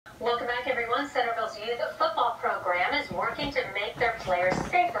Welcome back, everyone. Centerville's youth football program is working to make their players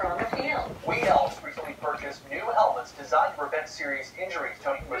safer on the field. We Elks recently purchased new helmets designed to prevent serious injuries.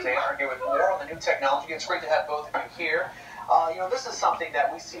 Tony and Roseanne are here with more on the new technology. It's great to have both of you here. This is something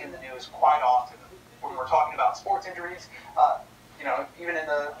that we see in the news quite often when we're talking about sports injuries. Even in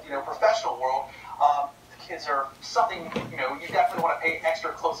the professional world, the kids are something you definitely want to pay extra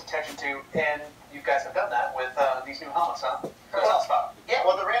close attention to, and you guys have done that with these new helmets, huh? Tell us about it. Yeah,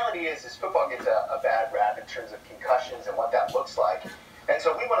 well, the reality is football gets a bad rap in terms of concussions and what that looks like. And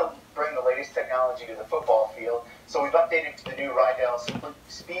so we want to bring the latest technology to the football field. So we've updated to the new Riddell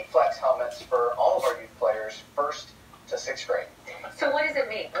SpeedFlex helmets for all of our youth players, 1st to 6th grade. So what does it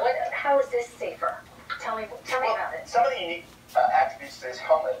mean? How is this safer? Tell me about it. Some of the unique attributes to this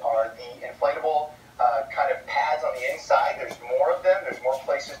helmet are the inflatable kind of pads on the inside. There's more of them. There's more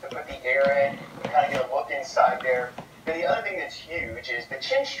places to put the air in. You kind of get a look inside there. And the other thing that's huge is the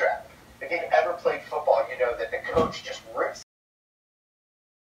chin strap. If you've ever played football, you know that the coach just rips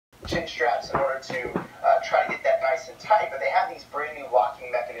chin straps in order to try to get that nice and tight, but they have these brand new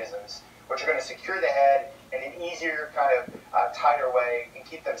locking mechanisms which are going to secure the head in an easier, kind of tighter way and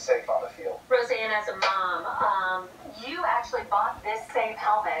keep them safe on the field. Roseanne, as a mom, you actually bought this same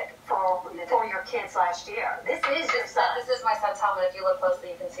helmet for your kids last year. This is your son. This is my son's helmet. If you look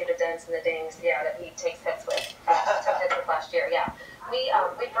closely, you can see the dents and the dings, that he takes hits with. Took hits with last year, yeah. We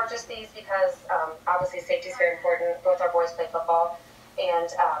purchased these because obviously safety is very important. Both our boys play football,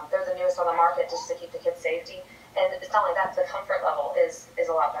 and they're the newest on the market just to keep the kids' safety. And it's not only that, the comfort level is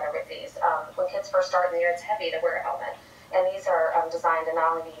a lot better with these. When kids first start in the year, it's heavy to wear a helmet. And these are designed to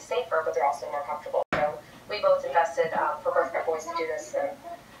not only be safer, but they're also more comfortable. So we both invested for both our boys to do this,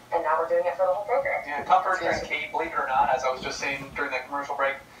 and now we're doing it for the whole program. Yeah, comfort is key, believe it or not, as I was just saying during that commercial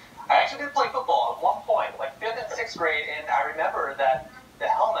break. I actually did play football at one point, like 5th and 6th grade, and I remember that the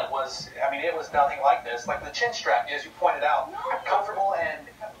helmet was, it was nothing like this. Like the chin strap, as you pointed out, comfortable, and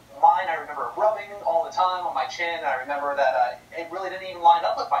mine, I remember rubbing all the time on my chin. I remember that it really didn't even line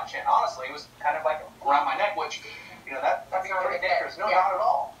up with my chin, honestly. It was kind of like around my neck, which, that'd be pretty dangerous. No, not at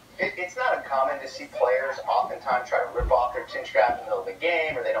all. It's not uncommon to see players oftentimes try to rip off their chin strap in the middle of the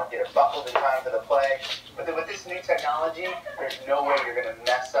game, or they don't get it buckled in time for the play. But with this new technology, there's no way you're going to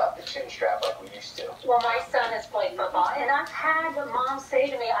mess up the chin strap like we used to. Well, my son has played football, and I've had moms say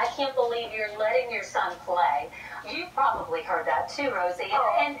to me, I can't believe you're letting your son play. You've probably heard that too, Rosie.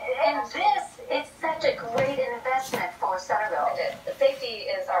 And this is such a great investment for Centerville. It is. The safety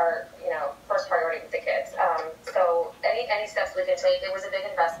is our, first priority with the kids. So any steps we can take, it was a big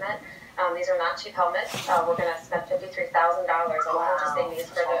investment. These are not cheap helmets. We're going to spend $53,000 on purchasing these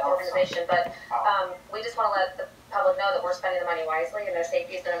for the organization. But we just want to let the public know that we're spending the money wisely, and their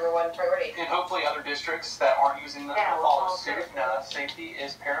safety is the #1 priority. And hopefully other districts that aren't using them will follow suit. Safety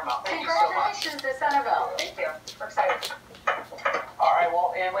is paramount. Thank you so much. Congratulations to Centerville. Thank you. We're excited. All right,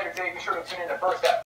 well, and later today, be sure to tune in to First Step.